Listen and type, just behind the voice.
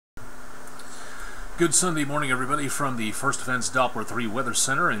Good Sunday morning, everybody, from the First Defense Doppler 3 Weather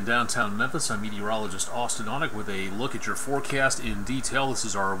Center in downtown Memphis. I'm meteorologist Austen Onek with a look at your forecast in detail. This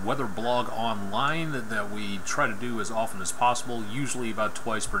is our weather blog online that we try to do as often as possible, usually about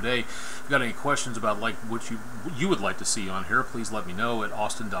twice per day. If you've got any questions about what you would like to see on here, please let me know at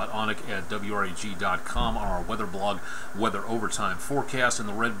austin.onek@wreg.com on our weather blog, Weather Overtime Forecast. In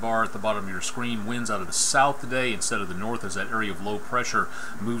the red bar at the bottom of your screen, winds out of the south today instead of the north as that area of low pressure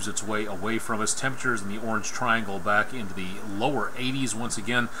moves its way away from us. Temperatures in the orange triangle back into the lower 80s once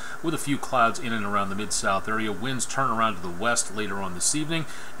again, with a few clouds in and around the mid-south area. Winds turn around to the west later on this evening,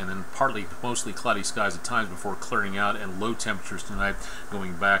 and then mostly cloudy skies at times before clearing out, and low temperatures tonight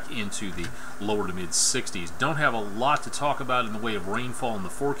going back into the lower to mid-60s. Don't have a lot to talk about in the way of rainfall in the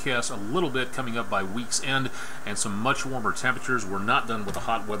forecast. A little bit coming up by week's end, and some much warmer temperatures. We're not done with the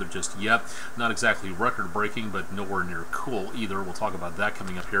hot weather just yet. Not exactly record-breaking, but nowhere near cool either. We'll talk about that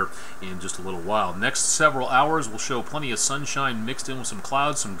coming up here in just a little while. Next several hours will show plenty of sunshine mixed in with some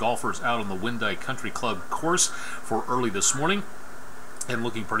clouds. Some golfers out on the Windike Country Club course for early this morning, and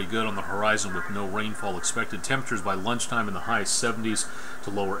looking pretty good on the horizon with no rainfall expected. Temperatures by lunchtime in the high 70s to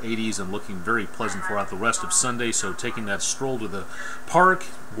lower 80s, and looking very pleasant throughout the rest of Sunday. So taking that stroll to the park,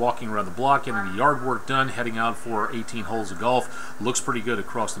 walking around the block, getting the yard work done, heading out for 18 holes of golf, looks pretty good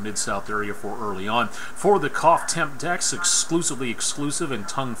across the mid-south area for early on. For the Cough Temp Decks, exclusively exclusive and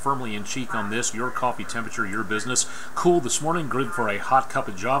tongue firmly in cheek on this. Your coffee temperature, your business. Cool this morning, good for a hot cup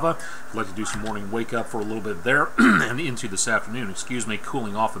of Java. I'd like to do some morning wake up for a little bit there and into this afternoon, excuse me,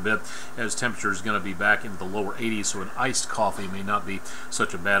 cooling off a bit as temperature is going to be back into the lower 80s, so an iced coffee may not be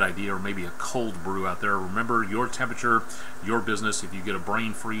such a bad idea, or maybe a cold brew out there. Remember, your temperature, your business. If you get a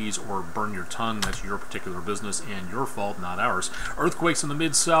brain freeze or burn your tongue, that's your particular business and your fault, not ours. Earthquakes in the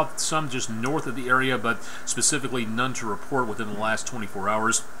mid-south, some just north of the area, but specifically none to report within the last 24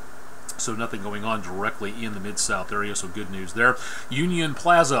 hours. So nothing going on directly in the mid-south area, so good news there. Union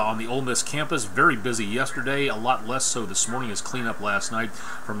Plaza on the Ole Miss campus, very busy yesterday, a lot less so this morning as cleanup last night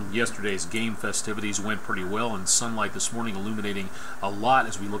from yesterday's game festivities went pretty well, and sunlight this morning illuminating a lot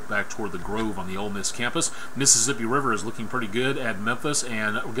as we look back toward the Grove on the Ole Miss campus. Mississippi River is looking pretty good at Memphis,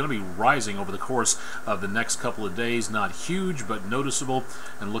 and we're going to be rising over the course of the next couple of days. Not huge, but noticeable,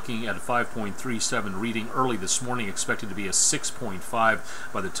 and looking at a 5.37 reading early this morning, expected to be a 6.5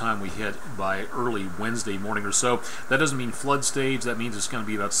 by the time we hit by early Wednesday morning or so. That doesn't mean flood stage. That means it's going to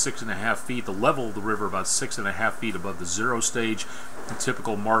be about 6.5 feet. The level of the river about 6.5 feet above the zero stage. A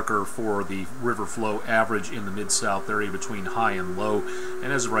typical marker for the river flow average in the mid-south area between high and low.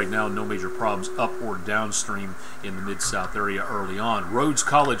 And as of right now, no major problems up or downstream in the mid-south area early on. Rhodes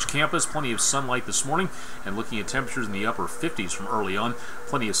College campus, plenty of sunlight this morning, and looking at temperatures in the upper 50s from early on.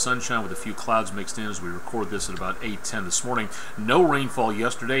 Plenty of sunshine with a few clouds mixed in as we record this at about 8:10 this morning. No rainfall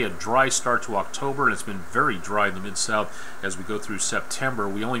yesterday, a dry start to October, and it's been very dry in the mid-south as we go through September.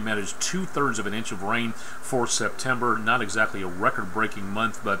 We only managed 2/3 of an inch of rain for September. Not exactly a record-breaking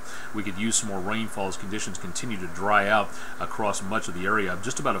month, but we could use some more rainfall as conditions continue to dry out across much of the area.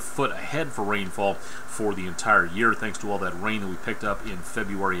 Just about a foot ahead for rainfall for the entire year, thanks to all that rain that we picked up in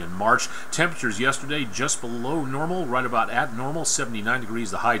February and March. Temperatures yesterday just below normal, right about at normal, 79 degrees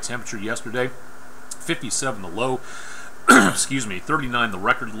the high temperature yesterday, 57 the low. Excuse me, 39 the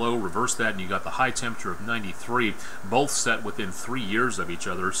record low. Reverse that and you got the high temperature of 93, both set within 3 years of each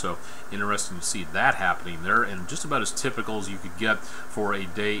other. So interesting to see that happening there, and just about as typical as you could get for a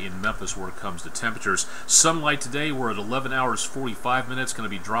day in Memphis where it comes to temperatures. Sunlight today, we're at 11 hours 45 minutes, going to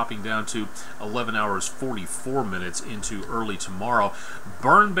be dropping down to 11 hours 44 minutes into early tomorrow.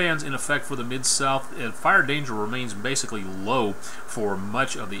 Burn bans in effect for the mid-south, and fire danger remains basically low for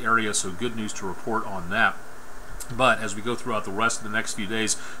much of the area, so good news to report on that. But as we go throughout the rest of the next few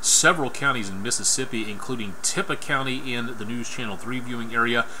days, several counties in Mississippi, including Tippah County in the News Channel 3 viewing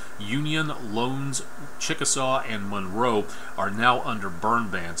area, Union, Lowndes, Chickasaw, and Monroe are now under burn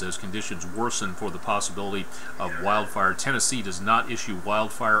bans as conditions worsen for the possibility of wildfire. Tennessee does not issue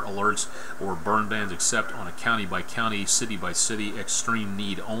wildfire alerts or burn bans except on a county-by-county, city-by-city, extreme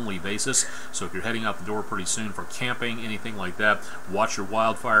need-only basis. So if you're heading out the door pretty soon for camping, anything like that, watch your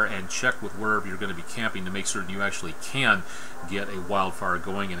wildfire and check with wherever you're going to be camping to make certain you actually can get a wildfire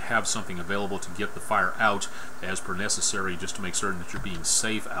going and have something available to get the fire out as per necessary, just to make certain that you're being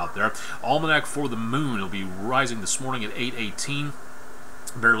safe out there. Almanac for the moon will be rising this morning at 8:18.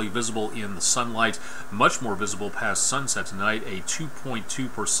 Barely visible in the sunlight, much more visible past sunset tonight. A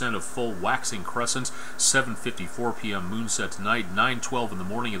 2.2% of full waxing crescent, 7:54 p.m. moonset tonight, 9:12 in the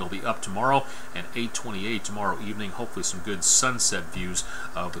morning. It'll be up tomorrow, and 8:28 tomorrow evening. Hopefully some good sunset views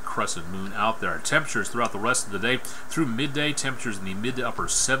of the crescent moon out there. Temperatures throughout the rest of the day through midday, temperatures in the mid to upper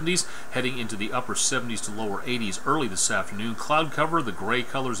 70s, heading into the upper 70s to lower 80s early this afternoon. Cloud cover, the gray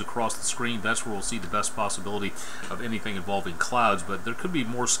colors across the screen, that's where we'll see the best possibility of anything involving clouds, but there could be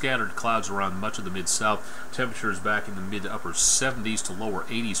more scattered clouds around much of the mid-south. Temperatures back in the mid to upper 70s to lower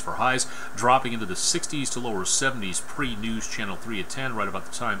 80s for highs, dropping into the 60s to lower 70s pre-news Channel 3 at 10, right about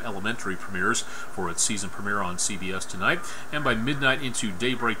the time Elementary premieres for its season premiere on CBS tonight. And by midnight into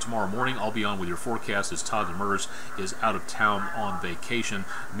daybreak tomorrow morning, I'll be on with your forecast as Todd Demers is out of town on vacation.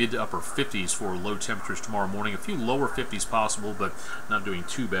 Mid to upper 50s for low temperatures tomorrow morning. A few lower 50s possible, but not doing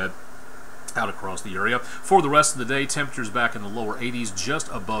too bad out across the area. For the rest of the day, temperatures back in the lower 80s, just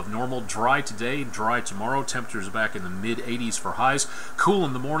above normal. Dry today, dry tomorrow. Temperatures back in the mid 80s for highs. Cool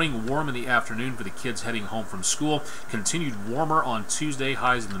in the morning, warm in the afternoon for the kids heading home from school. Continued warmer on Tuesday,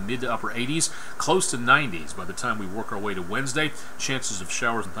 highs in the mid to upper 80s, close to 90s by the time we work our way to Wednesday. Chances of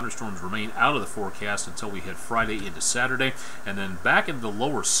showers and thunderstorms remain out of the forecast until we head Friday into Saturday, and then back into the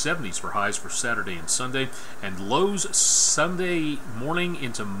lower 70s for highs for Saturday and Sunday, and lows Sunday morning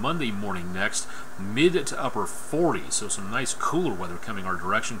into Monday morning next, mid to upper 40s, so some nice cooler weather coming our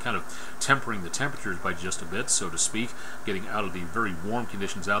direction, kind of tempering the temperatures by just a bit, so to speak, getting out of the very warm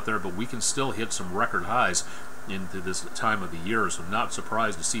conditions out there, but we can still hit some record highs into this time of the year, so not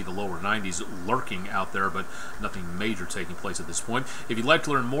surprised to see the lower 90s lurking out there, but nothing major taking place at this point. If you'd like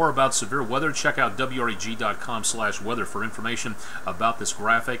to learn more about severe weather, check out WREG.com/weather for information about this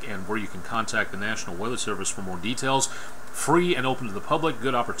graphic and where you can contact the National Weather Service for more details. Free and open to the public.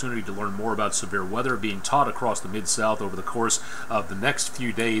 Good opportunity to learn more about severe weather being taught across the Mid-South over the course of the next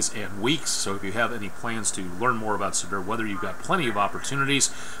few days and weeks. So if you have any plans to learn more about severe weather, you've got plenty of opportunities.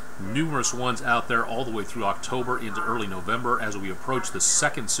 Numerous ones out there all the way through October into early November as we approach the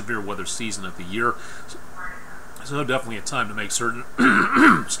second severe weather season of the year. So definitely a time to make certain,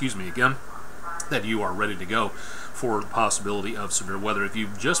 excuse me again, that you are ready to go for the possibility of severe weather. If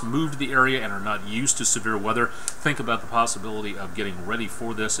you've just moved to the area and are not used to severe weather, think about the possibility of getting ready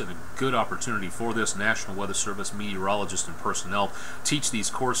for this, and a good opportunity for this. National Weather Service meteorologists and personnel teach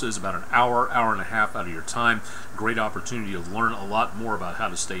these courses about an hour, hour and a half out of your time. Great opportunity to learn a lot more about how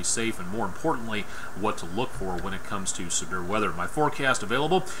to stay safe and, more importantly, what to look for when it comes to severe weather. My forecast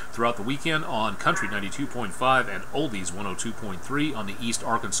available throughout the weekend on Country 92.5 and Oldies 102.3 on the East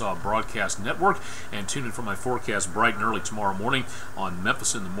Arkansas Broadcast Network, and tune in for my forecast bright and early tomorrow morning on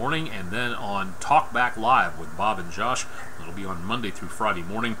Memphis in the Morning, and then on Talk Back Live with Bob and Josh. It'll be on Monday through Friday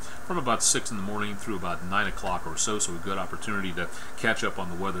morning from about 6 in the morning through about 9 o'clock or so, so a good opportunity to catch up on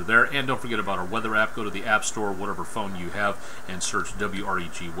the weather there. And don't forget about our weather app. Go to the App Store, whatever phone you have, and search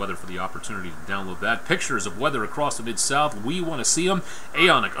WREG Weather for the opportunity to download that. Pictures of weather across the Mid-South, we want to see them.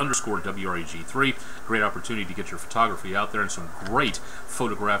 Aonic_WREG3. Great opportunity to get your photography out there and some great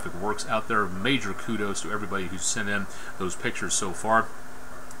photographic works out there. Major kudos to everybody who's sent in those pictures so far.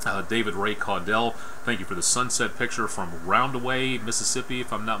 David Ray Caudell, thank you for the sunset picture from Roundaway, Mississippi,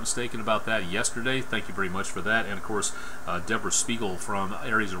 if I'm not mistaken about that, yesterday. Thank you very much for that. And of course, Deborah Spiegel from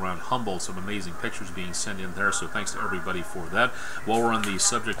areas around Humboldt, some amazing pictures being sent in there, so thanks to everybody for that. While we're on the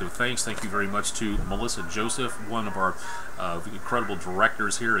subject of thanks, thank you very much to Melissa Joseph, one of our incredible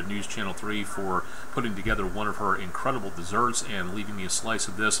directors here at News Channel 3, for putting together one of her incredible desserts and leaving me a slice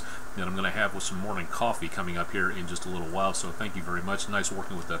of this that I'm going to have with some morning coffee coming up here in just a little while. So thank you very much. Nice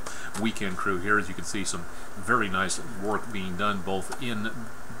working with the weekend crew here. As you can see, some very nice work being done both in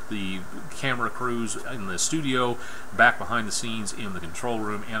the camera crews in the studio, back behind the scenes in the control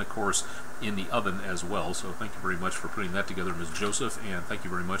room, and of course in the oven as well. So thank you very much for putting that together, Ms. Joseph, and thank you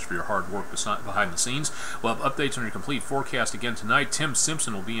very much for your hard work behind the scenes. We'll have updates on your complete forecast again tonight. Tim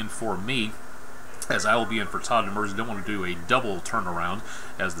Simpson will be in for me, as I will be in for Todd Demers. Don't want to do a double turnaround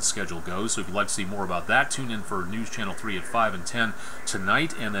as the schedule goes, so if you'd like to see more about that, tune in for News Channel 3 at 5 and 10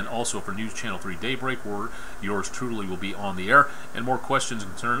 tonight, and then also for News Channel 3 Daybreak, where yours truly will be on the air. And more questions,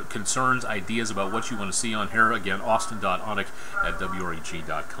 concerns, ideas about what you want to see on here, again, Austen.Onek at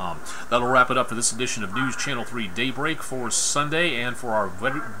WREG.com. That'll wrap it up for this edition of News Channel 3 Daybreak for Sunday, and for our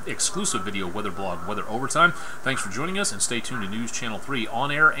exclusive video weather blog, Weather Overtime. Thanks for joining us, and stay tuned to News Channel 3 on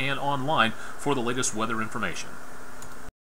air and online for the latest weather information.